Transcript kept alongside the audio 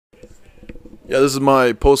Yeah, this is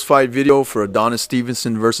my post-fight video for Adonis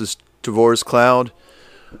Stevenson versus Tavoris Cloud.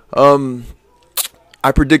 Um,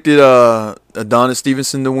 I predicted Adonis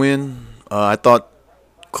Stevenson to win. I thought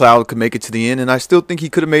Cloud could make it to the end, and I still think he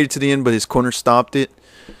could have made it to the end, but his corner stopped it.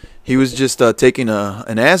 He was just taking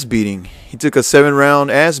an ass beating. He took a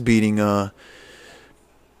 7-round ass beating.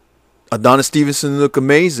 Adonis Stevenson looked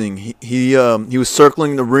amazing. He was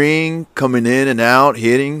circling the ring, coming in and out,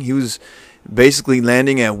 hitting. He was basically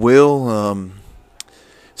landing at will.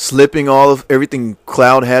 Slipping all of everything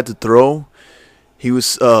Cloud had to throw. He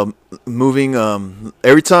was moving.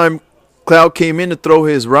 Every time Cloud came in to throw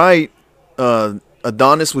his right,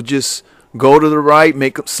 Adonis would just go to the right,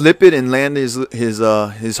 slip it, and land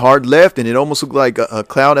his hard left, and it almost looked like a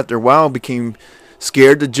Cloud after a while became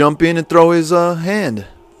scared to jump in and throw his hand.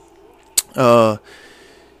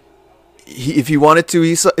 If he wanted to,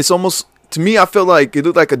 it's almost, to me, I felt like it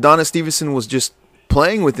looked like Adonis Stevenson was just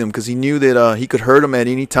playing with him because he knew that he could hurt him at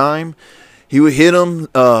any time. He would hit him,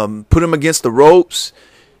 put him against the ropes,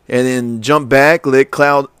 and then jump back, let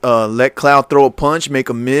Cloud throw a punch, make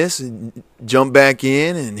a miss, and jump back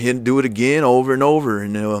in and do it again over and over.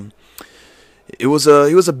 And it was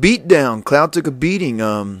a beat down. Cloud took a beating.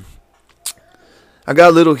 I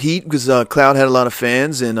got a little heat because Cloud had a lot of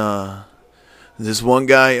fans, and this one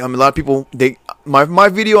guy, a lot of people, my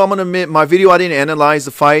video, I'm gonna admit, my video, I didn't analyze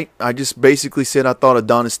the fight. I just basically said I thought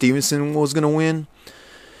Adonis Stevenson was gonna win.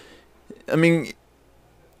 I mean,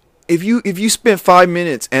 if you spent 5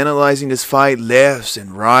 minutes analyzing this fight, lefts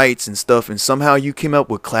and rights and stuff, and somehow you came up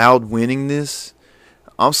with Cloud winning this,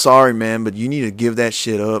 I'm sorry, man, but you need to give that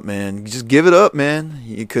shit up, man. Just give it up, man,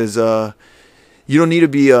 because you don't need to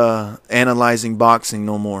be analyzing boxing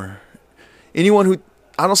no more.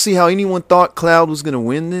 I don't see how anyone thought Cloud was gonna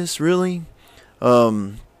win this, really.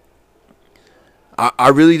 I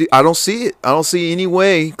don't see it. I don't see any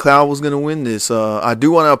way Cloud was gonna win this. I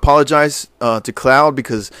do want to apologize to Cloud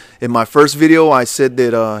because in my first video I said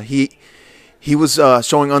that he was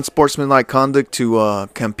showing unsportsmanlike conduct to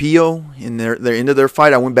Campillo in their end of their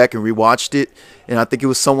fight. I went back and rewatched it, and I think it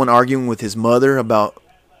was someone arguing with his mother about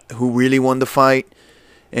who really won the fight,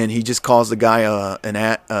 and he just calls the guy an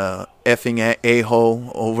effing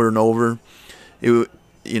a-hole over and over.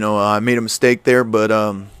 I made a mistake there, but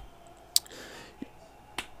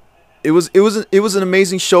it was an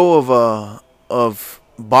amazing show of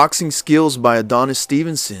boxing skills by Adonis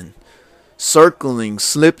Stevenson. Circling,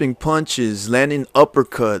 slipping punches, landing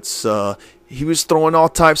uppercuts. He was throwing all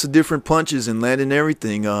types of different punches and landing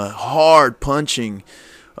everything. Hard punching.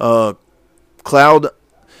 Cloud.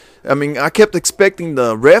 I mean, I kept expecting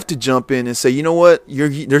the ref to jump in and say, you know what,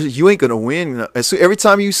 you ain't gonna win. So every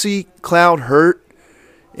time you see Cloud hurt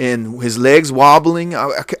and his legs wobbling,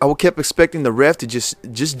 I kept expecting the ref to just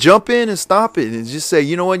jump in and stop it and just say,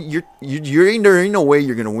 you know what, there ain't no way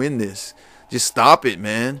you're gonna win this. Just stop it,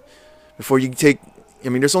 man. Before you take, I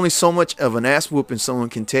mean, there's only so much of an ass whooping someone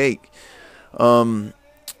can take. There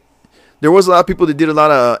was a lot of people that did a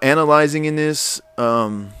lot of analyzing in this.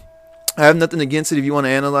 I have nothing against it if you want to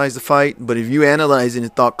analyze the fight, but if you analyze it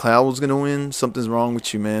and thought Cloud was going to win, something's wrong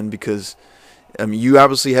with you, man, because I mean, you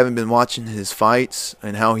obviously haven't been watching his fights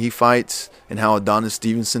and how he fights and how Adonis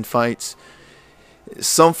Stevenson fights.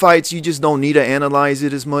 Some fights you just don't need to analyze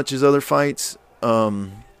it as much as other fights.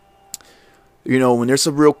 When there's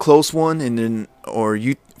a real close one, and then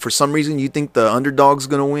for some reason you think the underdog's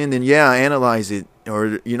going to win, then yeah, analyze it,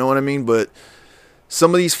 or you know what I mean. But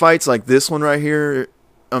some of these fights like this one right here,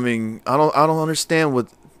 I mean, I don't understand what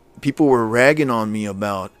people were ragging on me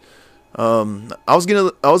about. I was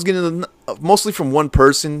getting mostly from one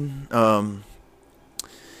person. Some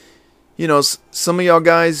of y'all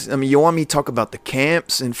guys, I mean, you want me to talk about the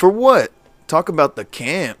camps, and for what? Talk about the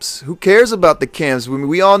camps? Who cares about the camps? I mean,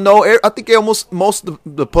 we all know. I think most of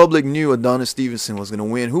the public knew Adonis Stevenson was gonna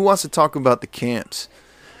win. Who wants to talk about the camps?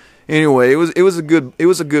 Anyway, it was a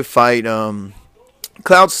good fight.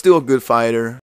 Cloud's still a good fighter.